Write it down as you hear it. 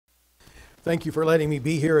Thank you for letting me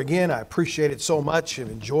be here again. I appreciate it so much and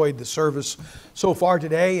enjoyed the service so far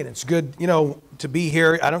today. And it's good, to be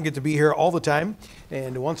here. I don't get to be here all the time,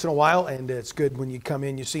 and once in a while. And it's good when you come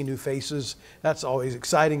in, you see new faces. That's always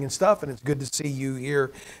exciting and stuff. And it's good to see you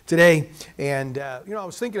here today. And, I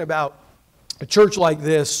was thinking about a church like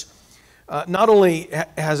this. Not only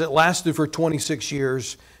has it lasted for 26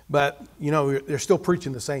 years, but, they're still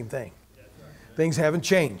preaching the same thing. Things haven't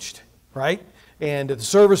changed, right? And the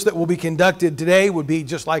service that will be conducted today would be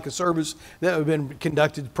just like a service that would have been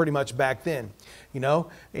conducted pretty much back then,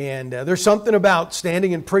 And there's something about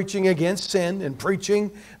standing and preaching against sin and preaching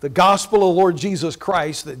the gospel of Lord Jesus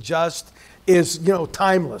Christ that just is,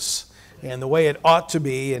 timeless and the way it ought to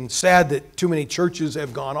be. And sad that too many churches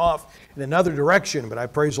have gone off in another direction. But I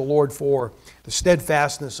praise the Lord for the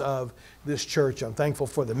steadfastness of this church. I'm thankful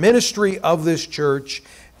for the ministry of this church,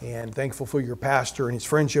 and thankful for your pastor and his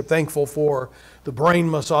friendship. Thankful for the brain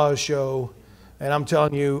massage show. And I'm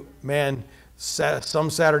telling you, man, some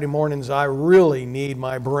Saturday mornings I really need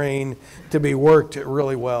my brain to be worked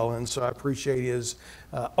really well. And so I appreciate his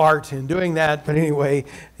art in doing that. But anyway,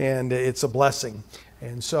 and it's a blessing.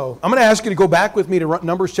 And so I'm going to ask you to go back with me to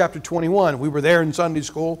Numbers chapter 21. We were there in Sunday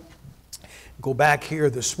school. Go back here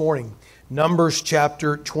this morning. Numbers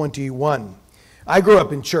chapter 21. I grew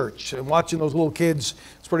up in church, and watching those little kids,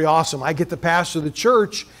 it's pretty awesome. I get to pastor the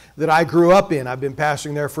church that I grew up in. I've been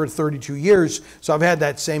pastoring there for 32 years, so I've had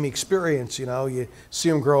that same experience. You see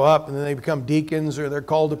them grow up, and then they become deacons, or they're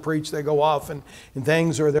called to preach. They go off and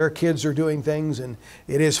things, or their kids are doing things, and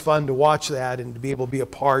it is fun to watch that and to be able to be a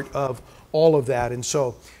part of all of that. And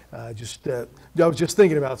so I was just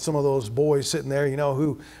thinking about some of those boys sitting there,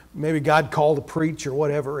 who maybe God called to preach or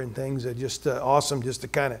whatever, and things are just awesome just to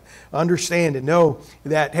kind of understand and know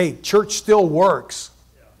that, hey, church still works.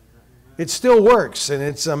 It still works, and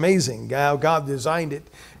it's amazing how God designed it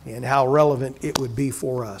and how relevant it would be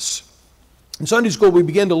for us. In Sunday school, we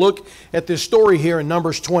began to look at this story here in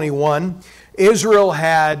Numbers 21. Israel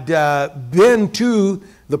had been to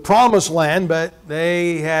the promised land, but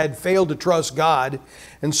they had failed to trust God.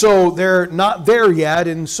 And so they're not there yet.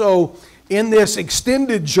 And so in this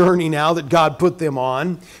extended journey now that God put them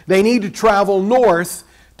on, they need to travel north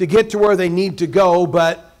to get to where they need to go.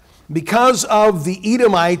 But because of the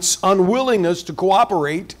Edomites' unwillingness to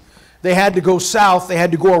cooperate, they had to go south. They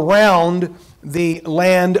had to go around the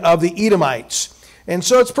land of the Edomites. And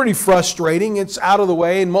so it's pretty frustrating. It's out of the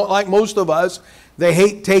way. And like most of us, they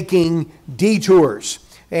hate taking detours.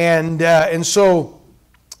 And so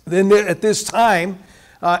then at this time,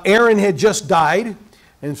 Aaron had just died.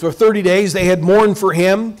 And for 30 days they had mourned for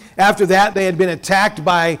him. After that, they had been attacked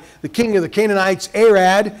by the king of the Canaanites,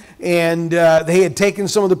 Arad, and they had taken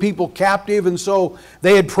some of the people captive. And so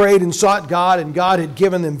they had prayed and sought God, and God had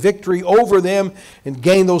given them victory over them and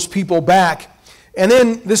gained those people back. And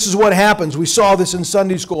then this is what happens. We saw this in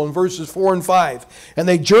Sunday school in verses 4 and 5. And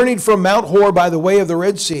they journeyed from Mount Hor by the way of the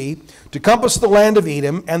Red Sea to compass the land of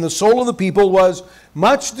Edom, and the soul of the people was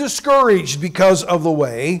much discouraged because of the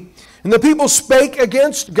way. And the people spake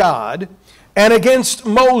against God and against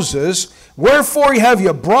Moses, Wherefore have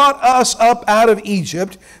you brought us up out of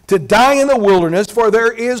Egypt to die in the wilderness? For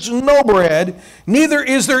there is no bread, neither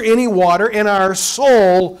is there any water, and our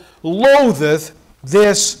soul loatheth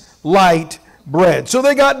this light bread. So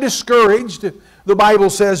they got discouraged, the Bible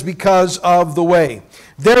says, because of the way.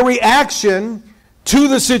 Their reaction to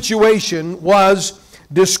the situation was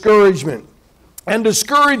discouragement. And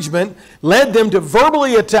discouragement led them to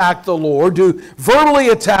verbally attack the Lord, to verbally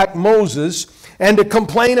attack Moses, and to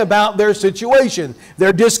complain about their situation.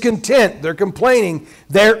 They're discontent, they're complaining,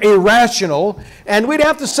 they're irrational. And we'd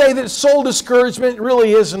have to say that soul discouragement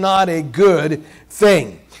really is not a good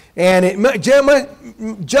thing. And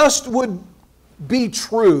it just would be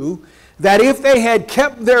true that if they had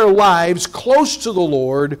kept their lives close to the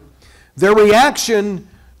Lord, their reaction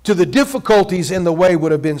to the difficulties in the way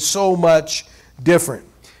would have been so much different.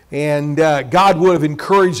 And God would have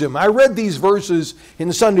encouraged them. I read these verses in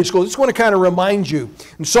the Sunday school. I just want to kind of remind you.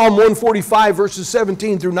 In Psalm 145, verses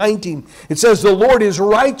 17 through 19, it says, The Lord is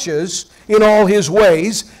righteous in all His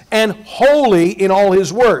ways and holy in all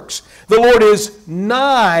His works. The Lord is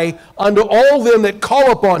nigh unto all them that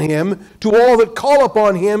call upon Him, to all that call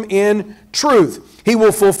upon Him in truth. He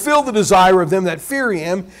will fulfill the desire of them that fear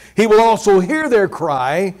Him. He will also hear their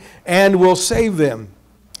cry and will save them.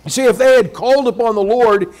 You see, if they had called upon the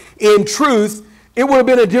Lord in truth, it would have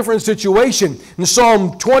been a different situation. In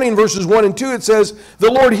Psalm 20, verses 1 and 2, it says,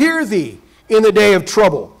 The Lord hear thee in the day of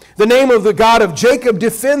trouble. The name of the God of Jacob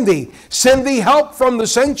defend thee. Send thee help from the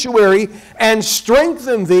sanctuary and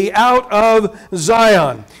strengthen thee out of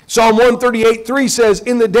Zion. Psalm 138:3 says,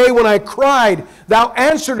 in the day when I cried, thou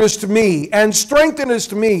answeredest me and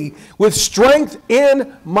strengthenest me with strength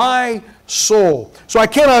in my soul. So I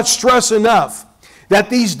cannot stress enough that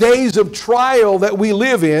these days of trial that we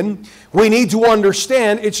live in, we need to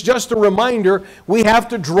understand it's just a reminder we have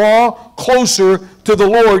to draw closer to the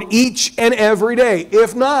Lord each and every day.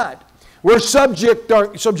 If not, we're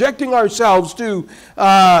subjecting ourselves to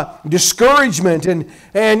discouragement,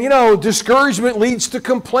 and discouragement leads to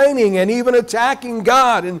complaining and even attacking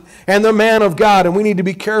God and the man of God, and we need to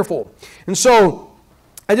be careful. And so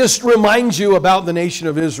I just remind you about the nation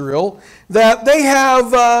of Israel that they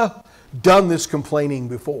have done this complaining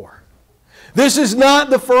before. This is not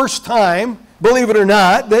the first time, believe it or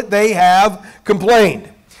not, that they have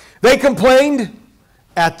complained. They complained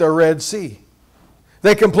at the Red Sea.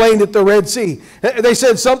 They complained at the Red Sea. They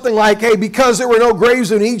said something like, hey, because there were no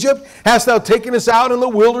graves in Egypt, hast thou taken us out in the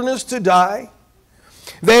wilderness to die?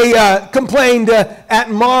 They complained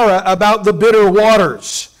at Marah about the bitter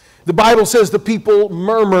waters. The Bible says the people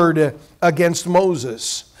murmured against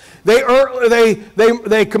Moses.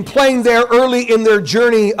 They complained there early in their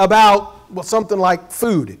journey about something like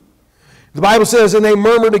food. The Bible says, and they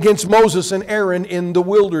murmured against Moses and Aaron in the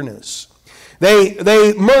wilderness.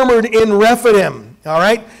 They murmured in Rephidim. All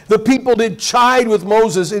right? The people did chide with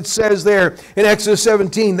Moses, it says there in Exodus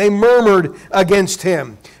 17. They murmured against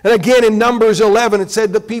him. And again in Numbers 11, it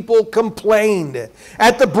said the people complained.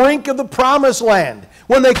 At the brink of the promised land,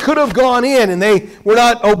 when they could have gone in and they were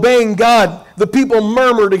not obeying God, the people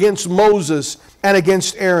murmured against Moses and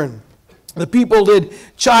against Aaron. The people did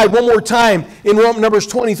chide one more time in Numbers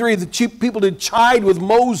 23. The people did chide with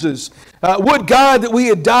Moses. Would God that we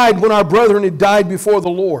had died when our brethren had died before the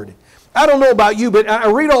Lord. I don't know about you, but I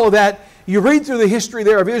read all of that. You read through the history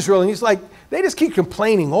there of Israel, and it's like they just keep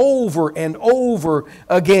complaining over and over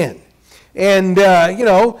again. And,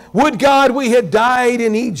 would God we had died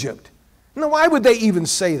in Egypt. Now, why would they even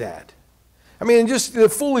say that? I mean, just the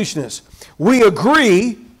foolishness. We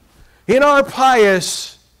agree in our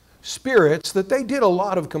pious spirits that they did a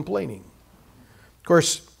lot of complaining. Of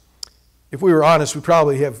course, if we were honest, we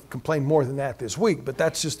probably have complained more than that this week, but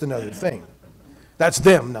that's just another thing. That's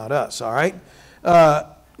them, not us, all right?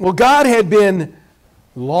 Well, God had been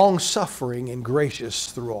long-suffering and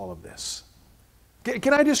gracious through all of this.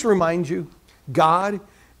 Can I just remind you, God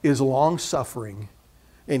is long-suffering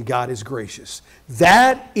and God is gracious.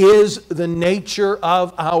 That is the nature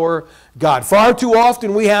of our God. Far too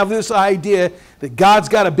often we have this idea that God's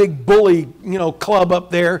got a big bully, club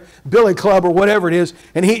up there, billy club or whatever it is,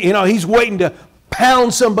 and he's waiting to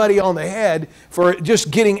pound somebody on the head for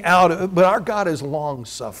just getting out of it. But our God is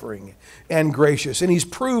long-suffering and gracious, and He's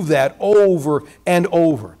proved that over and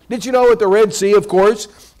over. Did you know at the Red Sea, of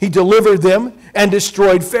course, He delivered them and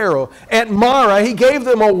destroyed Pharaoh. At Marah, He gave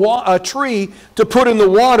them a tree to put in the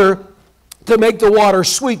water to make the water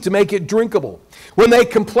sweet, to make it drinkable. When they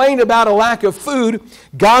complained about a lack of food,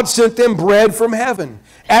 God sent them bread from heaven.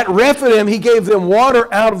 At Rephidim, He gave them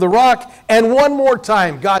water out of the rock, and one more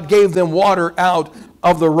time, God gave them water out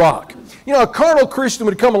of the rock. A carnal Christian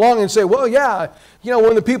would come along and say, well, yeah,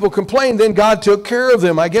 when the people complained, then God took care of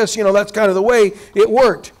them. I guess, that's kind of the way it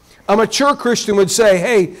worked. A mature Christian would say,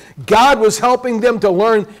 hey, God was helping them to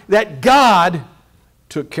learn that God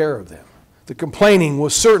took care of them. The complaining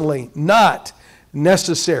was certainly not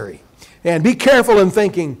necessary. And be careful in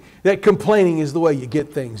thinking that complaining is the way you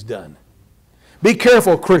get things done. Be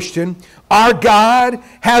careful, Christian. Our God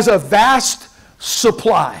has a vast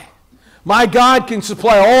supply. My God can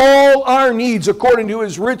supply all our needs according to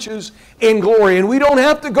His riches in glory. And we don't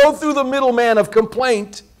have to go through the middleman of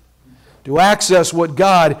complaint to access what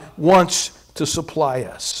God wants to supply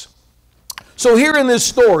us. So here in this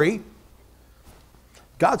story,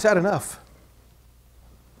 God's had enough.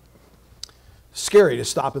 Scary to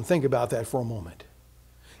stop and think about that for a moment.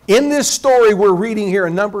 In this story we're reading here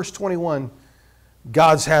in Numbers 21,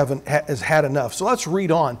 has had enough. So let's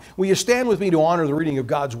read on. Will you stand with me to honor the reading of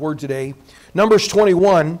God's Word today? Numbers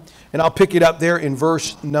 21, and I'll pick it up there in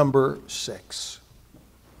verse number 6.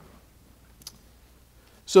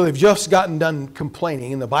 So they've just gotten done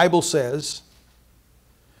complaining, and the Bible says,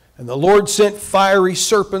 and the Lord sent fiery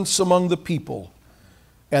serpents among the people,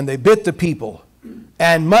 and they bit the people,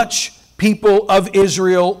 and much people of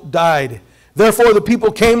Israel died. Therefore the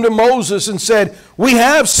people came to Moses and said, we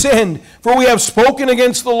have sinned, for we have spoken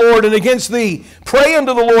against the Lord and against thee. Pray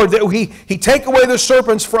unto the Lord that he take away the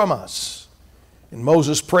serpents from us. And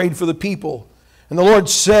Moses prayed for the people. And the Lord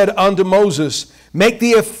said unto Moses, make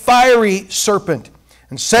thee a fiery serpent.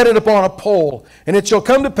 and set it upon a pole. And it shall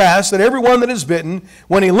come to pass that every one that is bitten,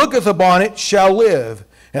 when he looketh upon it, shall live.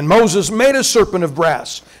 And Moses made a serpent of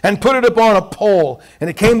brass, and put it upon a pole. And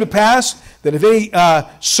it came to pass that if any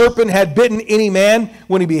serpent had bitten any man,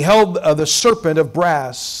 when he beheld the serpent of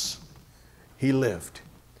brass, he lived.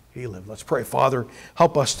 He lived. Let's pray. Father,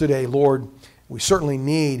 help us today, Lord. We certainly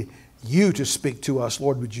need you to speak to us.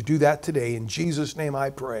 Lord, would you do that today? In Jesus' name I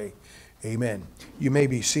pray. Amen. You may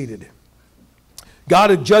be seated.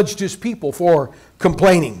 God had judged his people for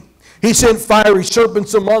complaining. He sent fiery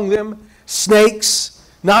serpents among them, snakes,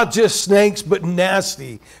 not just snakes, but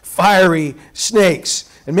nasty, fiery snakes.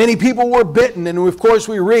 And many people were bitten, and of course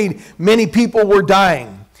we read many people were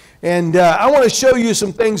dying. And I want to show you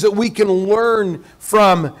some things that we can learn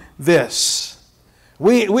from this.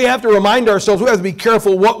 We have to remind ourselves, we have to be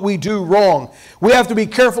careful what we do wrong. We have to be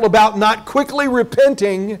careful about not quickly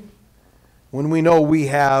repenting when we know we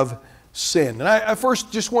have sinned. And I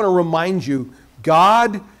first just want to remind you,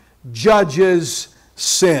 God judges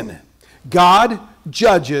sin. God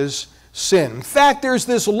judges sin. In fact, there's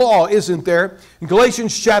this law, isn't there? In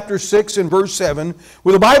Galatians chapter 6 and verse 7,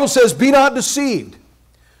 where the Bible says, "Be not deceived.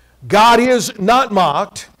 God is not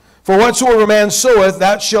mocked. For whatsoever a man soweth,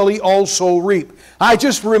 that shall he also reap." I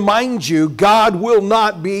just remind you, God will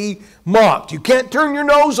not be mocked. You can't turn your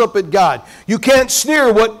nose up at God. You can't sneer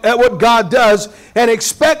at what God does and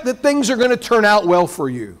expect that things are going to turn out well for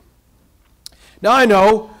you. Now I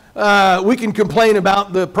know we can complain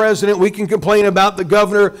about the president, we can complain about the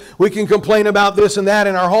governor, we can complain about this and that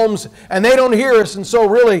in our homes, and they don't hear us, and so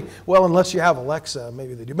really, well, unless you have Alexa,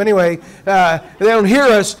 maybe they do. But anyway, they don't hear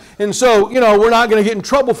us, and so, we're not going to get in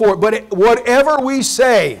trouble for it. But whatever we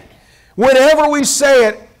say, whenever we say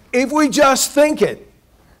it, if we just think it,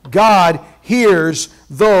 God hears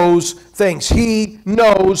those things. He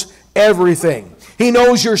knows everything. He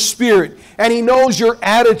knows your spirit, and He knows your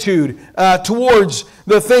attitude towards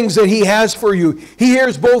the things that He has for you. He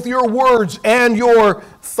hears both your words and your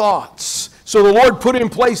thoughts. So the Lord put in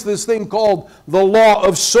place this thing called the law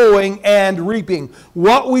of sowing and reaping.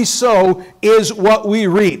 What we sow is what we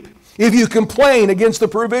reap. If you complain against the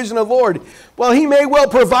provision of the Lord, well, He may well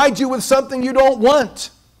provide you with something you don't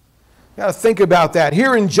want. You got to think about that.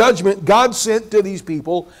 Here in judgment, God sent to these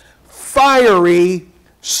people fiery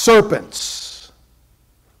serpents.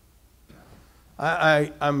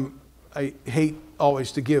 I hate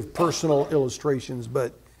always to give personal illustrations,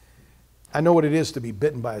 but I know what it is to be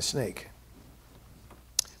bitten by a snake.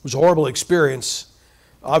 It was a horrible experience.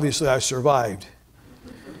 Obviously, I survived.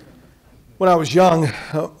 When I was young,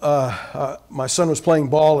 my son was playing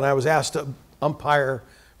ball, and I was asked to umpire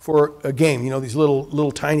for a game. These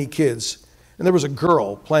little tiny kids. And there was a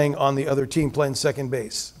girl playing on the other team, playing second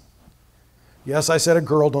base. Yes, I said a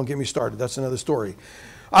girl. Don't get me started. That's another story.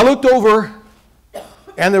 I looked over,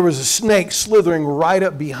 and there was a snake slithering right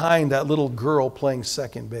up behind that little girl playing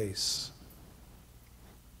second base.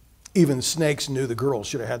 Even snakes knew the girls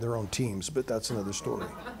should have had their own teams, but that's another story.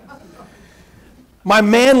 My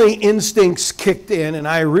manly instincts kicked in, and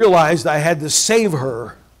I realized I had to save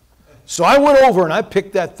her. So I went over and I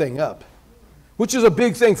picked that thing up, which is a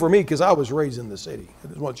big thing for me because I was raised in the city. I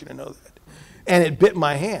just want you to know that. And it bit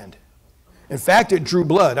my hand. In fact, it drew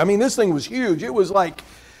blood. I mean, this thing was huge. It was like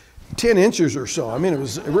 10 inches or so. I mean, it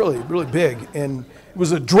was really, really big. And it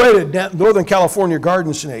was a dreaded Northern California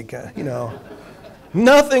garden snake,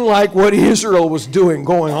 Nothing like what Israel was going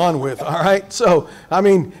on with, all right? So, I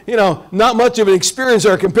mean, not much of an experience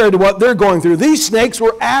there compared to what they're going through. These snakes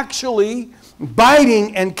were actually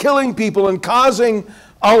biting and killing people and causing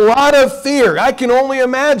a lot of fear. I can only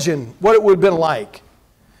imagine what it would have been like.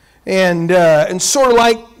 And sort of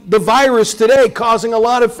like the virus today, causing a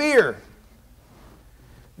lot of fear.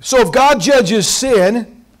 So if God judges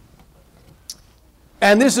sin,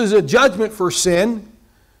 and this is a judgment for sin,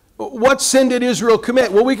 what sin did Israel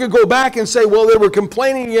commit? Well, we could go back and say, well, they were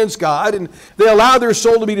complaining against God and they allowed their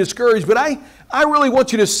soul to be discouraged. But I really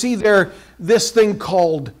want you to see there this thing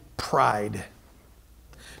called pride.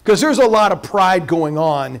 Because there's a lot of pride going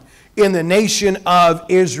on in the nation of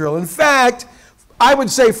Israel. In fact, I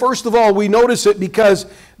would say, first of all, we notice it because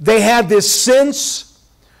they had this sense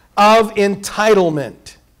of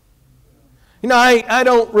entitlement. I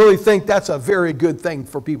don't really think that's a very good thing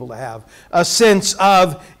for people to have, a sense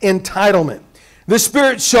of entitlement. The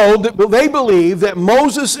Spirit showed that they believed that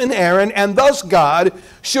Moses and Aaron, and thus God,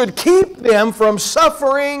 should keep them from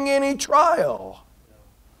suffering any trial.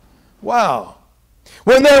 Wow.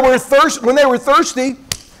 When they were thirsty,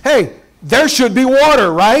 hey, there should be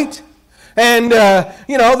water, right? And,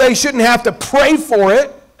 they shouldn't have to pray for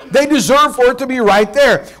it. They deserve for it to be right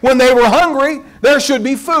there. When they were hungry, There should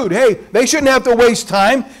be food. Hey, they shouldn't have to waste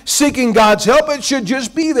time seeking God's help. It should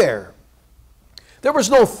just be there. There was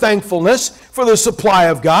no thankfulness for the supply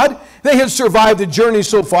of God. They had survived the journey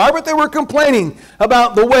so far, but they were complaining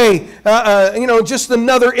about the way, just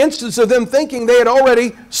another instance of them thinking they had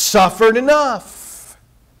already suffered enough.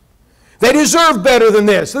 They deserved better than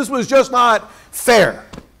this. This was just not fair.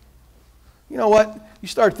 You know what? You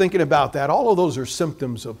start thinking about that. All of those are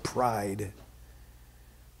symptoms of pride.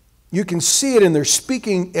 You can see it in their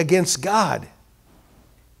speaking against God.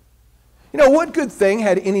 You know, what good thing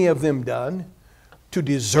had any of them done to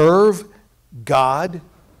deserve God,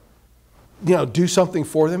 do something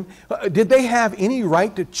for them? Did they have any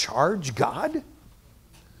right to charge God?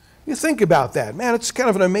 You think about that. Man, it's kind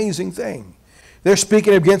of an amazing thing. They're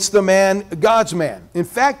speaking against the man, God's man. In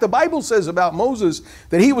fact, the Bible says about Moses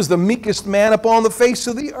that he was the meekest man upon the face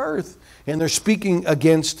of the earth. And they're speaking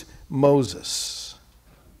against Moses.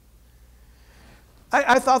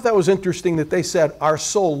 I thought that was interesting that they said, our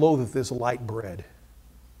soul loatheth this light bread.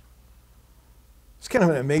 It's kind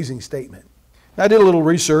of an amazing statement. I did a little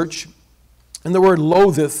research, and the word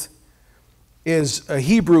loatheth is a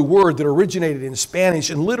Hebrew word that originated in Spanish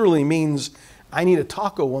and literally means, I need a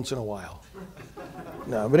taco once in a while.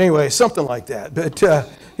 No, but anyway, something like that. But,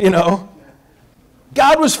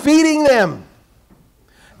 God was feeding them,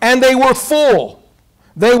 and they were full.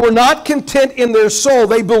 They were not content in their soul.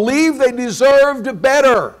 They believed they deserved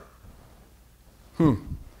better.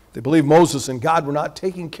 They believed Moses and God were not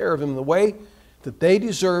taking care of them in the way that they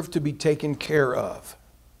deserved to be taken care of.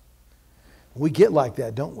 We get like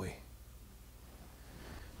that, don't we?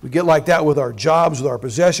 We get like that with our jobs, with our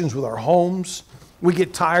possessions, with our homes. We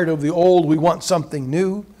get tired of the old. We want something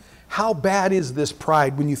new. How bad is this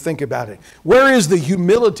pride when you think about it? Where is the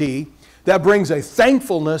humility that brings a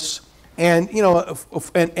thankfulness and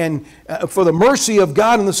for the mercy of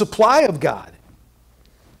God and the supply of God?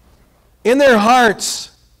 In their hearts,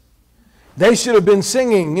 they should have been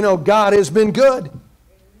singing, God has been good.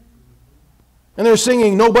 And they're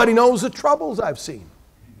singing, nobody knows the troubles I've seen.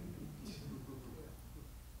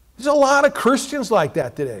 There's a lot of Christians like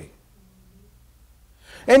that today.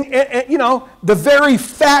 And the very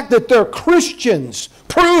fact that they're Christians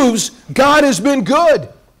proves God has been good.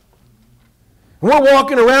 We're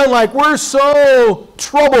walking around like we're so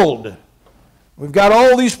troubled. We've got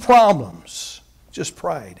all these problems. Just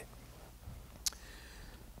pride.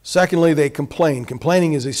 Secondly, they complain.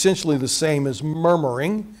 Complaining is essentially the same as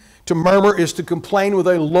murmuring. To murmur is to complain with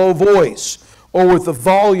a low voice or with the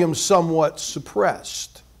volume somewhat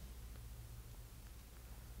suppressed.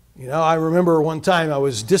 I remember one time I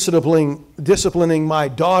was disciplining my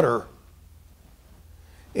daughter,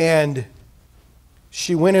 and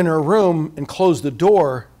she went in her room and closed the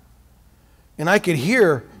door, and I could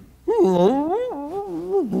hear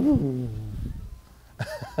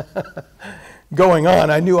going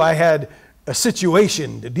on. I knew I had a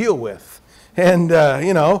situation to deal with. And,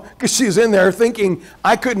 because she's in there thinking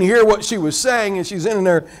I couldn't hear what she was saying, and she's in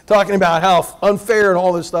there talking about how unfair and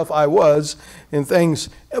all this stuff I was and things.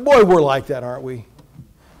 And boy, we're like that, aren't we?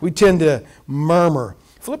 We tend to murmur.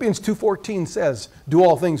 Philippians 2:14 says, do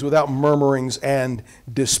all things without murmurings and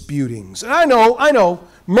disputings. And I know,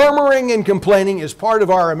 murmuring and complaining is part of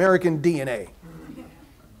our American DNA.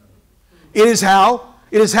 It is how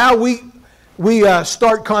we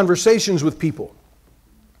start conversations with people.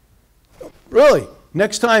 Really,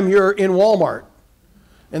 next time you're in Walmart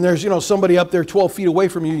and there's, somebody up there 12 feet away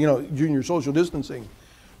from you, doing your social distancing,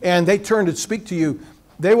 and they turn to speak to you,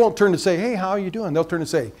 they won't turn to say, hey, how are you doing? They'll turn to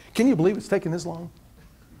say, can you believe it's taken this long?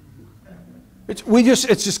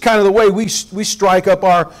 It's just kind of the way we strike up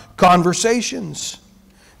our conversations.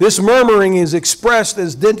 This murmuring is expressed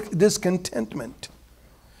as discontentment.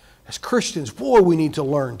 As Christians, boy, we need to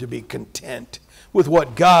learn to be content with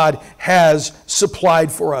what God has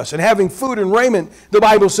supplied for us. And having food and raiment, the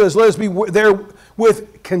Bible says, let us be there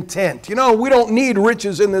with content. We don't need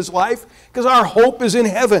riches in this life because our hope is in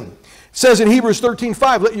heaven. It says in Hebrews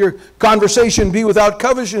 13:5, let your conversation be without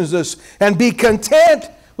covetousness and be content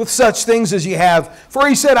with such things as ye have. For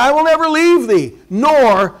he said, I will never leave thee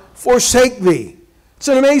nor forsake thee. It's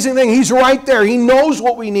an amazing thing. He's right there. He knows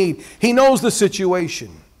what we need. He knows the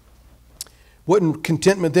situation. Wouldn't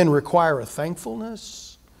contentment then require a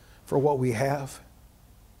thankfulness for what we have?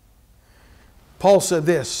 Paul said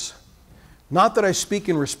this, not that I speak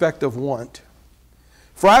in respect of want,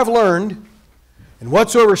 for I have learned, in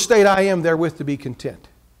whatsoever state I am therewith to be content.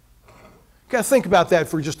 You've got to think about that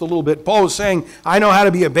for just a little bit. Paul is saying, I know how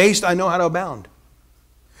to be abased, I know how to abound.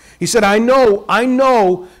 He said, I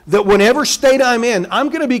know that whatever state I'm in, I'm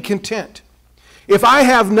going to be content. If I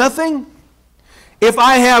have nothing, If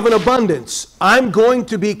I have an abundance, I'm going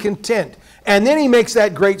to be content. And then he makes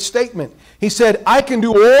that great statement. He said, I can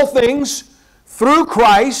do all things through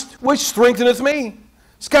Christ, which strengtheneth me.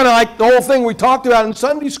 It's kind of like the whole thing we talked about in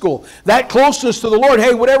Sunday school. That closeness to the Lord.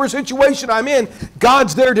 Hey, whatever situation I'm in,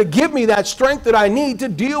 God's there to give me that strength that I need to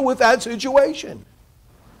deal with that situation.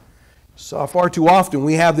 So far too often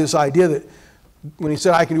we have this idea that when he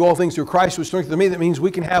said, I can do all things through Christ which strengtheneth me, that means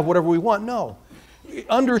we can have whatever we want. No.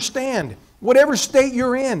 Understand, whatever state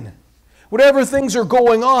you're in, whatever things are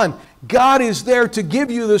going on, God is there to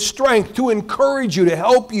give you the strength, to encourage you, to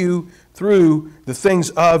help you through the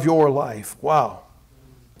things of your life. Wow.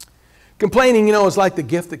 Complaining, is like the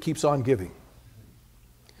gift that keeps on giving.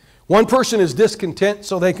 One person is discontent,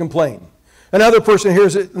 so they complain. Another person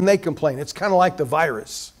hears it and they complain. It's kind of like the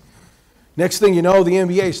virus. Next thing you know, the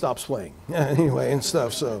NBA stops playing. Anyway, and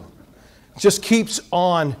stuff. So it just keeps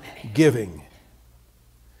on giving.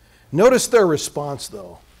 Notice their response,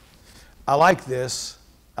 though. I like this.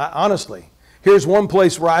 Honestly, here's one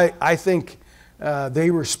place where I think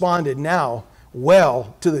they responded now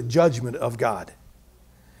well to the judgment of God.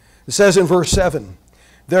 It says in verse 7,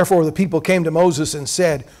 therefore the people came to Moses and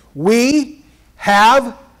said, we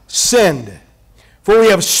have sinned, for we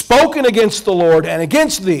have spoken against the Lord and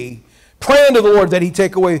against thee, praying to the Lord that he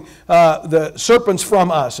take away the serpents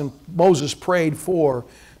from us. And Moses prayed for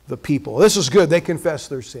the people. This is good. They confessed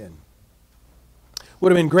their sin.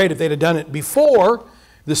 Would have been great if they'd have done it before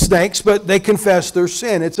the snakes, but they confessed their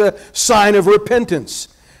sin. It's a sign of repentance.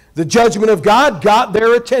 The judgment of God got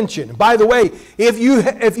their attention. By the way, if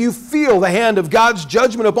you feel the hand of God's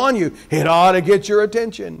judgment upon you, it ought to get your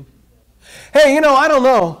attention. Hey, I don't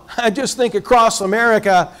know. I just think across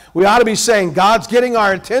America, we ought to be saying, God's getting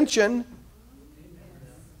our attention.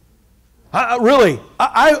 I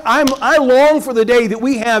long for the day that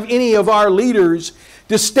we have any of our leaders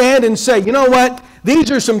to stand and say, you know what?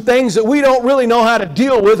 These are some things that we don't really know how to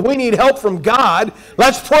deal with. We need help from God.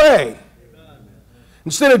 Let's pray.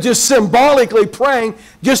 Instead of just symbolically praying,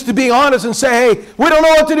 just to be honest and say, hey, we don't know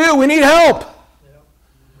what to do. We need help.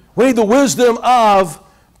 We need the wisdom of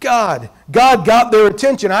God. God got their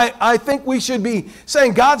attention. I think we should be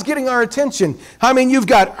saying God's getting our attention. I mean, you've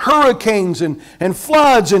got hurricanes and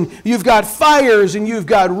floods, and you've got fires, and you've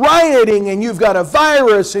got rioting, and you've got a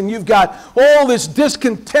virus, and you've got all this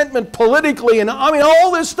discontentment politically, and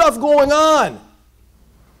all this stuff going on.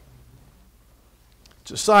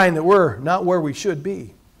 It's a sign that we're not where we should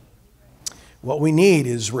be. What we need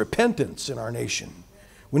is repentance in our nation.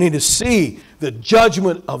 We need to see the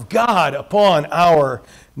judgment of God upon our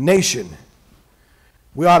nation.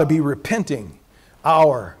 We ought to be repenting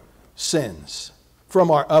our sins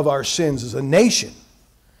of our sins as a nation.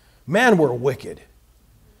 Man, we're wicked.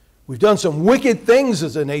 We've done some wicked things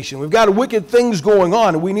as a nation. We've got wicked things going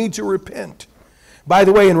on, and we need to repent. By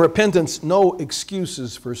the way, in repentance, no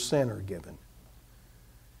excuses for sin are given.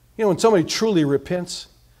 When somebody truly repents,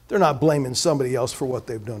 they're not blaming somebody else for what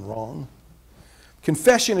they've done wrong.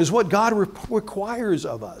 Confession is what God requires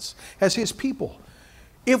of us as His people.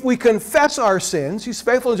 If we confess our sins, He's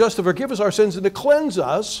faithful and just to forgive us our sins and to cleanse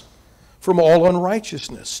us from all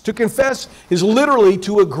unrighteousness. To confess is literally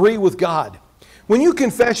to agree with God. When you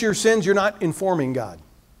confess your sins, you're not informing God.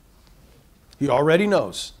 He already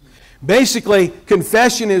knows. Basically,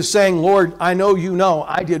 confession is saying, Lord, I know you know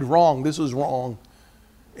I did wrong. This is wrong.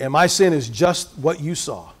 And my sin is just what you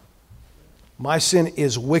saw. My sin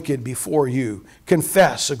is wicked before you.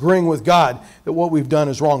 Confess, agreeing with God that what we've done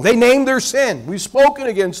is wrong. They named their sin. We've spoken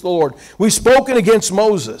against the Lord. We've spoken against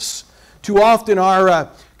Moses. Too often our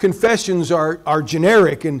confessions are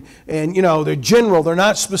generic and they're general. They're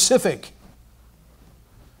not specific.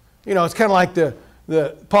 It's kind of like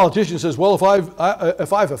the politician says, well,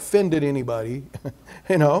 if I've offended anybody,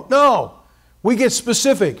 no. We get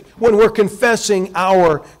specific when we're confessing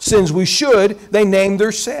our sins. We should. They name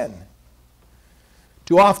their sin.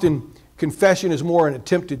 Too often, confession is more an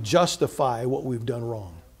attempt to justify what we've done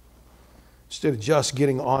wrong instead of just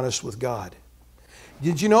getting honest with God.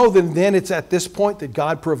 Did you know that then it's at this point that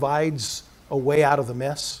God provides a way out of the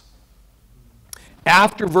mess?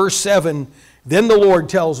 After verse 7, then the Lord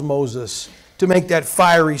tells Moses to make that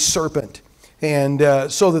fiery serpent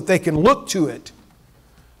and so that they can look to it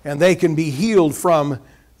and they can be healed from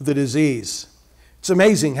the disease. It's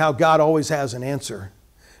amazing how God always has an answer.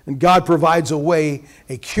 And God provides a way,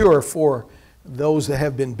 a cure for those that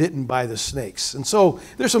have been bitten by the snakes. And so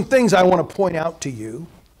there's some things I want to point out to you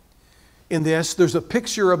in this. There's a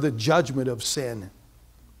picture of the judgment of sin.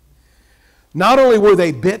 Not only were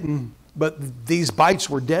they bitten, but these bites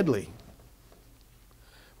were deadly.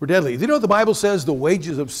 Do you know what the Bible says? The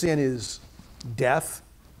wages of sin is death.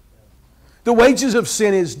 The wages of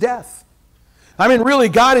sin is death. I mean, really,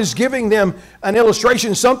 God is giving them an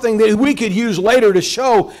illustration, something that we could use later to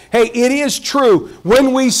show, hey, it is true.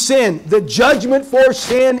 When we sin, the judgment for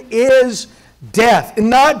sin is death. And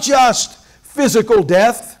not just physical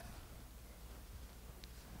death.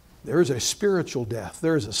 There is a spiritual death.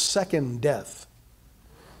 There is a second death.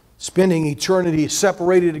 Spending eternity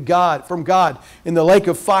separated from God in the lake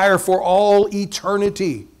of fire for all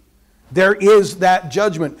eternity. There is that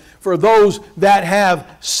judgment for those that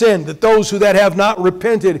have sinned, that those who that have not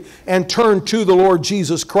repented and turned to the Lord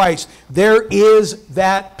Jesus Christ. There is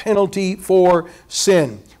that penalty for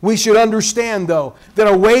sin. We should understand, though,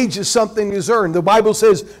 that a wage is something that is earned. The Bible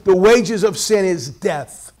says the wages of sin is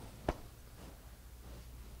death.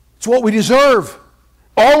 It's what we deserve.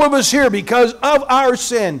 All of us here, because of our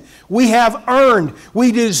sin, we have earned,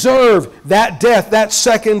 we deserve that death, that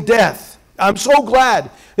second death. I'm so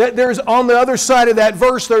glad that there's on the other side of that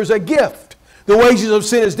verse, there's a gift. The wages of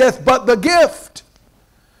sin is death, but the gift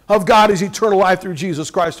of God is eternal life through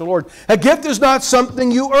Jesus Christ the Lord. A gift is not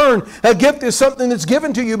something you earn. A gift is something that's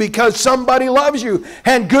given to you because somebody loves you.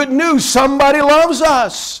 And good news, somebody loves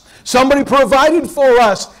us. Somebody provided for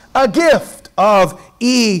us a gift of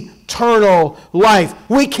eternal life.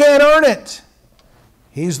 We can't earn it.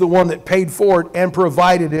 He's the one that paid for it and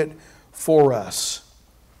provided it for us.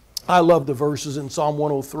 I love the verses in Psalm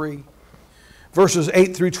 103. Verses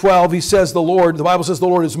 8 through 12, the Bible says the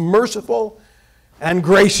Lord is merciful and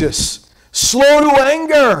gracious, slow to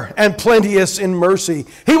anger and plenteous in mercy.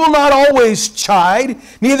 He will not always chide,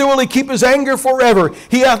 neither will he keep his anger forever.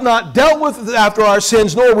 He hath not dealt with us after our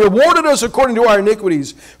sins, nor rewarded us according to our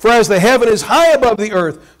iniquities. For as the heaven is high above the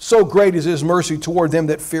earth, so great is his mercy toward them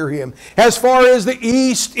that fear him. As far as the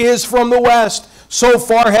east is from the west, so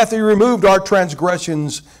far hath he removed our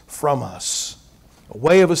transgressions from us. A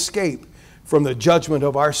way of escape from the judgment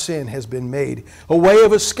of our sin has been made. A way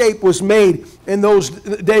of escape was made in those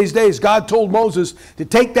days. God told Moses to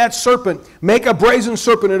take that serpent, make a brazen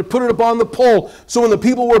serpent, and to put it upon the pole, so when the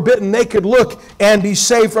people were bitten, they could look and be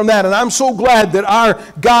saved from that. And I'm so glad that our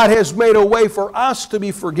God has made a way for us to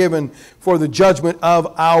be forgiven for the judgment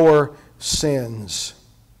of our sins.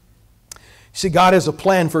 See, God has a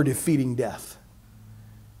plan for defeating death.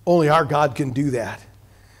 Only our God can do that.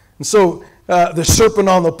 And so the serpent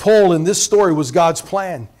on the pole in this story was God's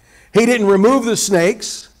plan. He didn't remove the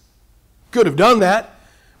snakes. Could have done that.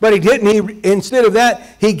 But he didn't. Instead of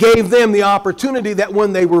that, he gave them the opportunity that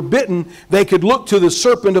when they were bitten, they could look to the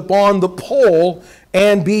serpent upon the pole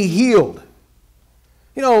and be healed.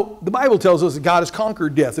 You know, the Bible tells us that God has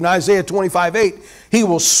conquered death. In Isaiah 25:8, he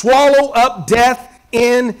will swallow up death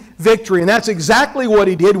in victory. And that's exactly what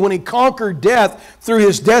he did when he conquered death through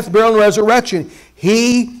his death, burial, and resurrection.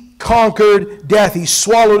 He conquered death. He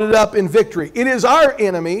swallowed it up in victory. It is our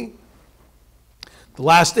enemy. The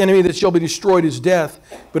last enemy that shall be destroyed is death.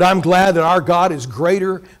 But I'm glad that our God is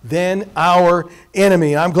greater than our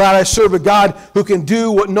enemy. I'm glad I serve a God who can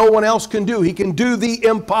do what no one else can do. He can do the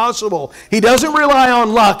impossible. He doesn't rely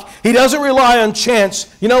on luck. He doesn't rely on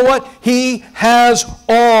chance. You know what? He has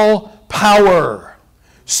all power.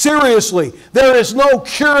 Seriously, there is no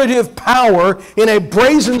curative power in a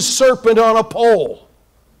brazen serpent on a pole.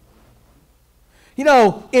 You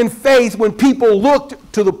know, in faith, when people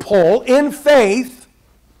looked to the pole, in faith,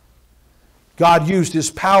 God used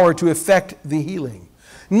his power to effect the healing.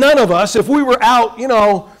 None of us, if we were out, you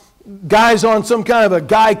know, guys on some kind of a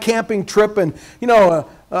guy camping trip and, you know,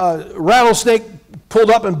 a rattlesnake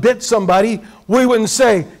pulled up and bit somebody, we wouldn't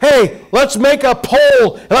say, hey, let's make a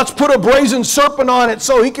pole and let's put a brazen serpent on it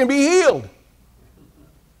so he can be healed.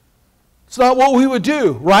 It's not what we would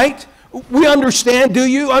do, right? We understand, do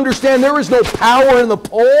you understand there is no power in the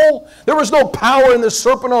pole? There was no power in the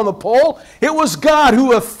serpent on the pole. It was God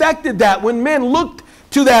who effected that. When men looked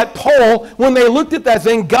to that pole, when they looked at that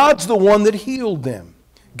thing, God's the one that healed them.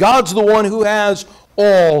 God's the one who has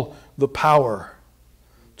all the power.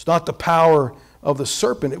 It's not the power of the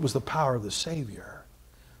serpent, it was the power of the Savior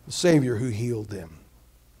who healed them.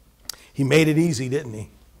 He made it easy, didn't he?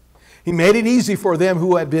 He made it easy for them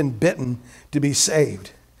who had been bitten to be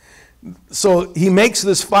saved. So he makes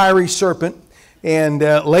this fiery serpent, and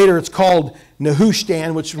later it's called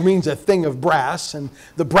Nehushtan, which means a thing of brass. And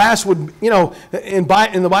the brass would, you know, in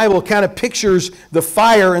the Bible kind of pictures the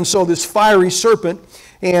fire, and so this fiery serpent,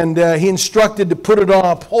 and he instructed to put it on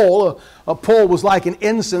a pole. A pole was like an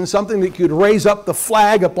ensign, something that you could raise up the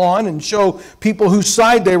flag upon and show people whose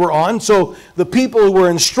side they were on. So the people were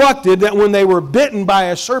instructed that when they were bitten by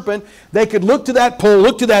a serpent, they could look to that pole,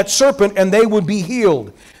 look to that serpent, and they would be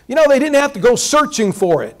healed. You know, they didn't have to go searching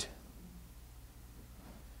for it.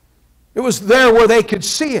 It was there where they could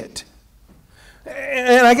see it.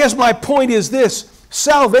 And I guess my point is this: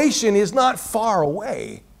 salvation is not far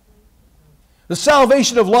away. The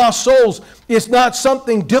salvation of lost souls is not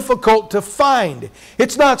something difficult to find.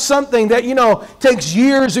 It's not something that, takes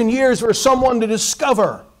years and years for someone to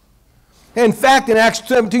discover. In fact, in Acts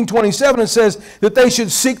 17:27, it says that they should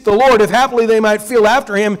seek the Lord, if haply they might feel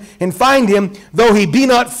after Him and find Him, though He be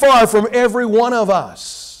not far from every one of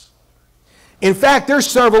us. In fact, there's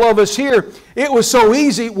several of us here. It was so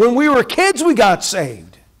easy. When we were kids, we got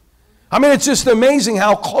saved. I mean, it's just amazing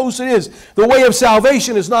how close it is. The way of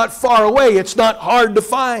salvation is not far away. It's not hard to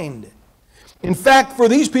find. In fact, for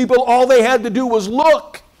these people, all they had to do was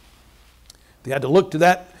look. They had to look to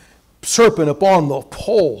that serpent upon the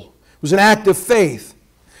pole. It was an act of faith.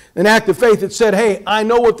 An act of faith that said, hey, I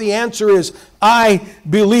know what the answer is. I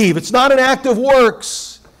believe. It's not an act of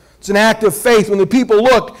works. It's an act of faith. When the people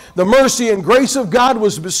looked, the mercy and grace of God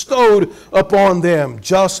was bestowed upon them,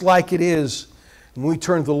 just like it is when we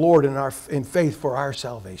turn to the Lord in faith for our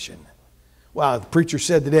salvation. Wow, the preacher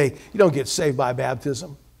said today, you don't get saved by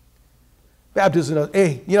baptism. Baptism,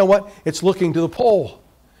 hey, you know what? It's looking to the pole.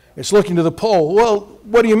 It's looking to the pole. Well,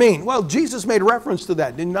 what do you mean? Well, Jesus made reference to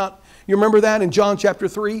that, did not? You remember that in John chapter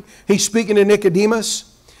 3? He's speaking to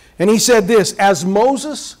Nicodemus, and he said this: as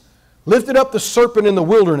Moses lifted up the serpent in the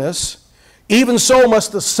wilderness, even so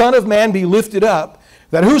must the Son of Man be lifted up,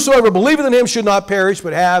 that whosoever believeth in Him should not perish,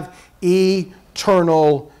 but have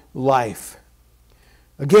eternal life.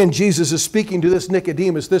 Again, Jesus is speaking to this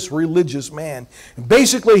Nicodemus, this religious man. And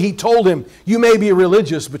basically, He told him, you may be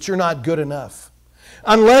religious, but you're not good enough.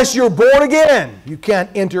 Unless you're born again, you can't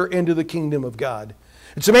enter into the kingdom of God.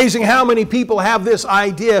 It's amazing how many people have this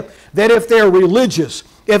idea that if they're religious,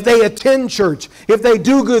 if they attend church, if they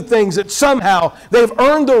do good things, that somehow they've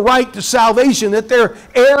earned the right to salvation, that they're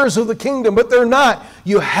heirs of the kingdom, but they're not.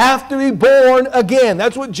 You have to be born again.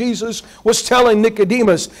 That's what Jesus was telling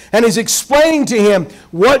Nicodemus. And He's explaining to him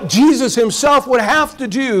what Jesus Himself would have to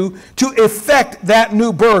do to effect that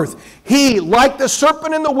new birth. He, like the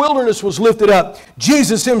serpent in the wilderness, was lifted up.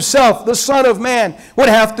 Jesus Himself, the Son of Man, would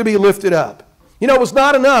have to be lifted up. It was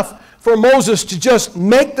not enough for Moses to just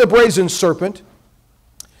make the brazen serpent.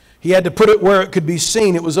 He had to put it where it could be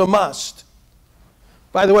seen. It was a must.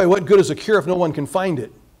 By the way, what good is a cure if no one can find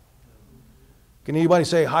it? Can anybody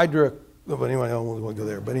say hydra? But anyway, I won't go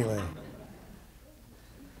there. But anyway.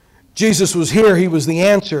 Jesus was here. He was the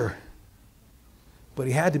answer. But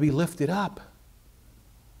He had to be lifted up.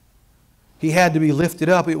 He had to be lifted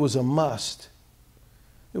up. It was a must.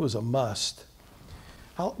 It was a must.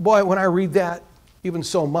 Boy, when I read that, even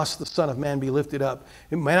so must the Son of Man be lifted up,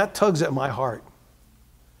 that tugs at my heart.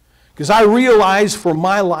 Because I realize for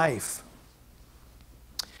my life,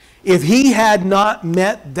 if He had not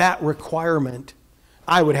met that requirement,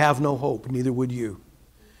 I would have no hope, neither would you.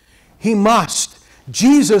 He must.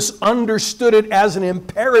 Jesus understood it as an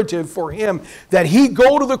imperative for Him that He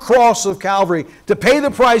go to the cross of Calvary to pay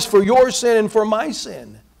the price for your sin and for my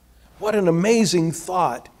sin. What an amazing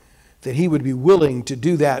thought that He would be willing to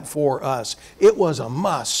do that for us. It was a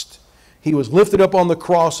must. He was lifted up on the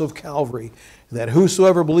cross of Calvary, that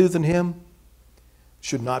whosoever believeth in Him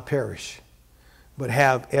should not perish, but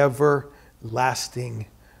have everlasting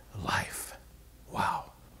life. Wow.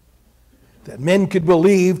 That men could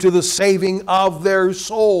believe to the saving of their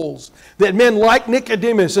souls. That men like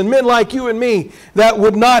Nicodemus and men like you and me, that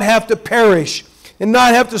would not have to perish and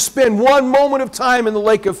not have to spend one moment of time in the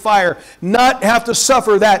lake of fire, not have to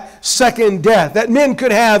suffer that second death. That men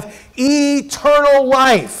could have eternal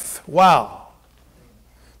life. Wow.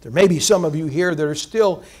 There may be some of you here that are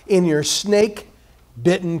still in your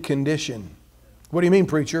snake-bitten condition. What do you mean,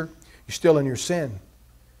 preacher? You're still in your sin.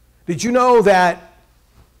 Did you know that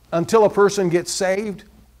until a person gets saved,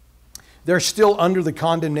 they're still under the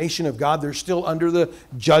condemnation of God? They're still under the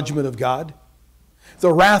judgment of God?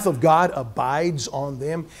 The wrath of God abides on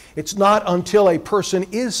them. It's not until a person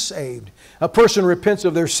is saved, a person repents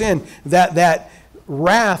of their sin, that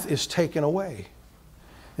wrath is taken away.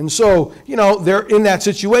 And so, they're in that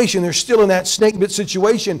situation. They're still in that snake-bit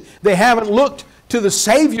situation. They haven't looked to the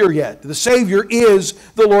Savior yet. The Savior is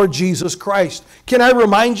the Lord Jesus Christ. Can I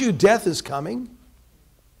remind you, death is coming?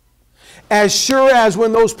 As sure as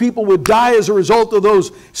when those people would die as a result of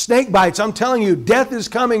those snake bites, I'm telling you, death is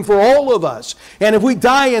coming for all of us. And if we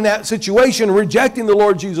die in that situation, rejecting the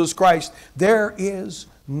Lord Jesus Christ, there is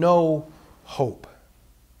no hope.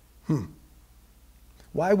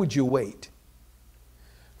 Why would you wait?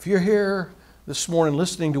 If you're here this morning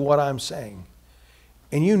listening to what I'm saying,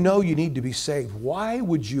 and you know you need to be saved, why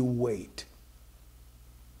would you wait?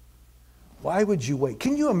 Why would you wait?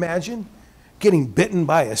 Can you imagine getting bitten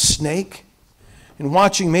by a snake and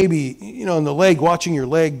watching maybe, in the leg, watching your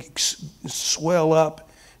leg swell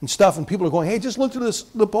up and stuff, and people are going, hey, just look to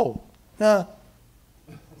the pole. Nah,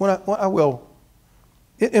 when I will,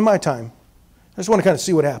 in my time. I just want to kind of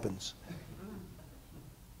see what happens.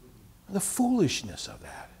 The foolishness of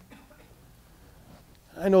that.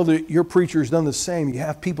 I know that your preacher's done the same. You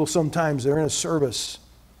have people sometimes, they're in a service,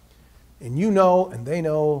 and you know and they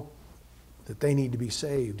know that they need to be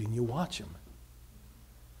saved, and you watch them.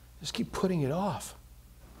 Just keep putting it off.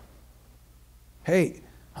 Hey,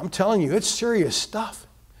 I'm telling you, it's serious stuff.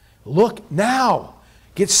 Look now.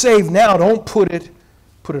 Get saved now. Don't put it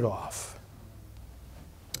off.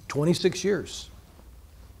 26 years.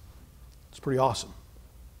 It's pretty awesome.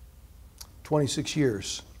 26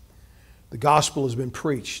 years. The gospel has been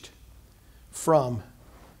preached from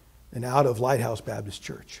and out of Lighthouse Baptist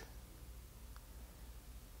Church.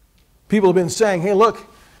 People have been saying, hey, look,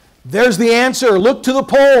 there's the answer. Look to the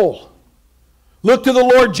pole. Look to the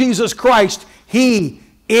Lord Jesus Christ. He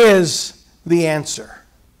is the answer.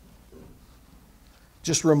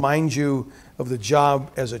 Just remind you of the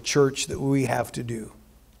job as a church that we have to do.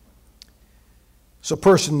 So a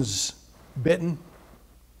person's bitten.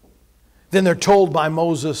 Then they're told by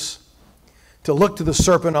Moses to look to the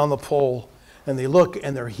serpent on the pole, and they look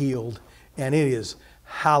and they're healed, and it is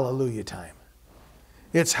hallelujah time.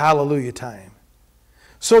 It's hallelujah time.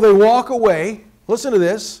 So they walk away. Listen to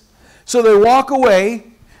this. So they walk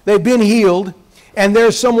away. They've been healed, and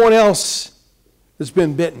there's someone else that's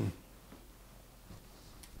been bitten.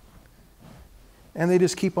 And they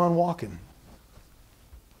just keep on walking.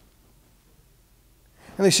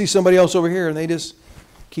 And they see somebody else over here, and they just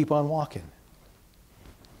keep on walking.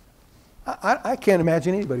 I can't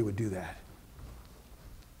imagine anybody would do that.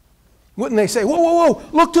 Wouldn't they say, whoa, whoa, whoa,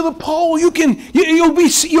 look to the pole. You'll be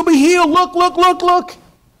healed. Look, look, look, look.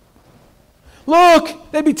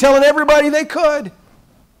 Look. They'd be telling everybody they could.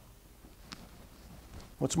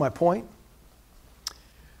 What's my point?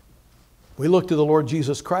 We looked to the Lord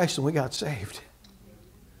Jesus Christ and we got saved.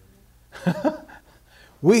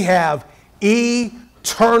 We have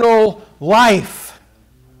eternal life.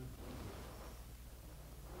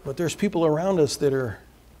 But there's people around us that are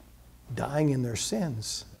dying in their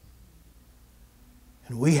sins.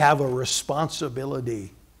 And we have a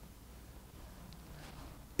responsibility,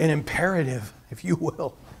 an imperative, if you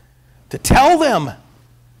will, to tell them.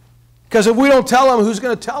 Because if we don't tell them, who's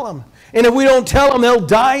going to tell them? And if we don't tell them, they'll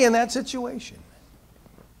die in that situation.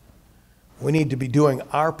 We need to be doing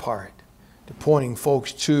our part to pointing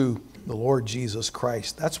folks to the Lord Jesus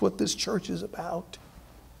Christ. That's what this church is about.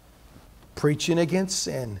 Preaching against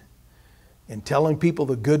sin and telling people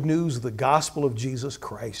the good news, the gospel of Jesus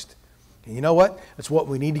Christ. And you know what? That's what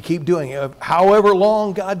we need to keep doing. However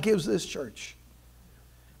long God gives this church.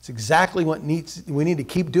 It's exactly what we need to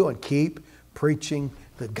keep doing. Keep preaching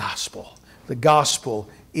the gospel. The gospel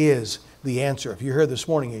is the answer. If you're here this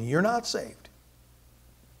morning and you're not saved,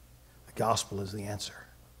 the gospel is the answer.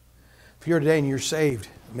 If you're here today and you're saved,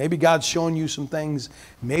 maybe God's showing you some things.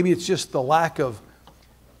 Maybe it's just the lack of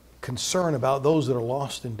concern about those that are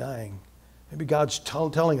lost and dying. Maybe God's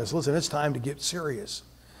telling us, listen, it's time to get serious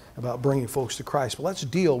about bringing folks to Christ. But let's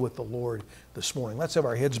deal with the Lord this morning. Let's have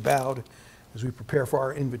our heads bowed as we prepare for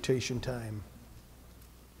our invitation time.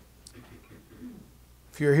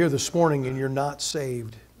 If you're here this morning and you're not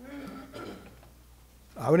saved,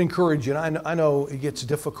 I would encourage you, and I know it gets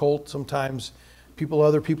difficult sometimes,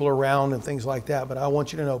 other people around and things like that, but I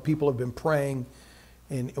want you to know people have been praying,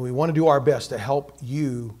 and we want to do our best to help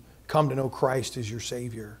you come to know Christ as your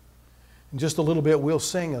Savior. In just a little bit, we'll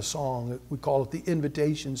sing a song. We call it the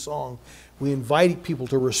invitation song. We invite people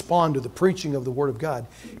to respond to the preaching of the Word of God.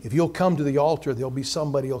 If you'll come to the altar, there'll be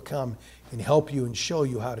somebody who'll come and help you and show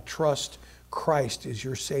you how to trust Christ as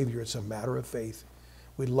your Savior. It's a matter of faith.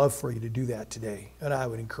 We'd love for you to do that today, and I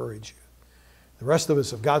would encourage you. The rest of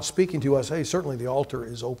us, if God's speaking to us, hey, certainly the altar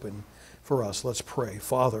is open for us. Let's pray.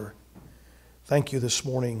 Father, thank you this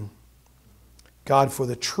morning, God, for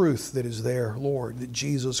the truth that is there, Lord, that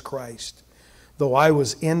Jesus Christ, though I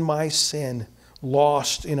was in my sin,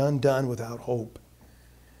 lost and undone without hope,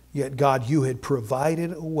 yet, God, you had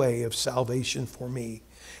provided a way of salvation for me.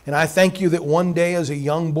 And I thank you that one day as a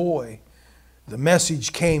young boy, the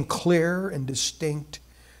message came clear and distinct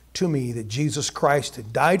to me that Jesus Christ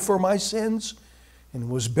had died for my sins and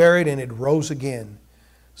was buried and had rose again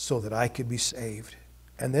so that I could be saved.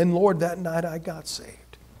 And then, Lord, that night I got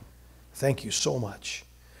saved. Thank you so much.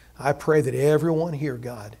 I pray that everyone here,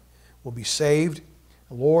 God, will be saved.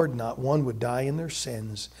 Lord, not one would die in their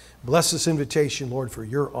sins. Bless this invitation, Lord, for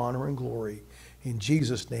your honor and glory. In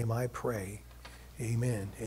Jesus' name I pray. Amen.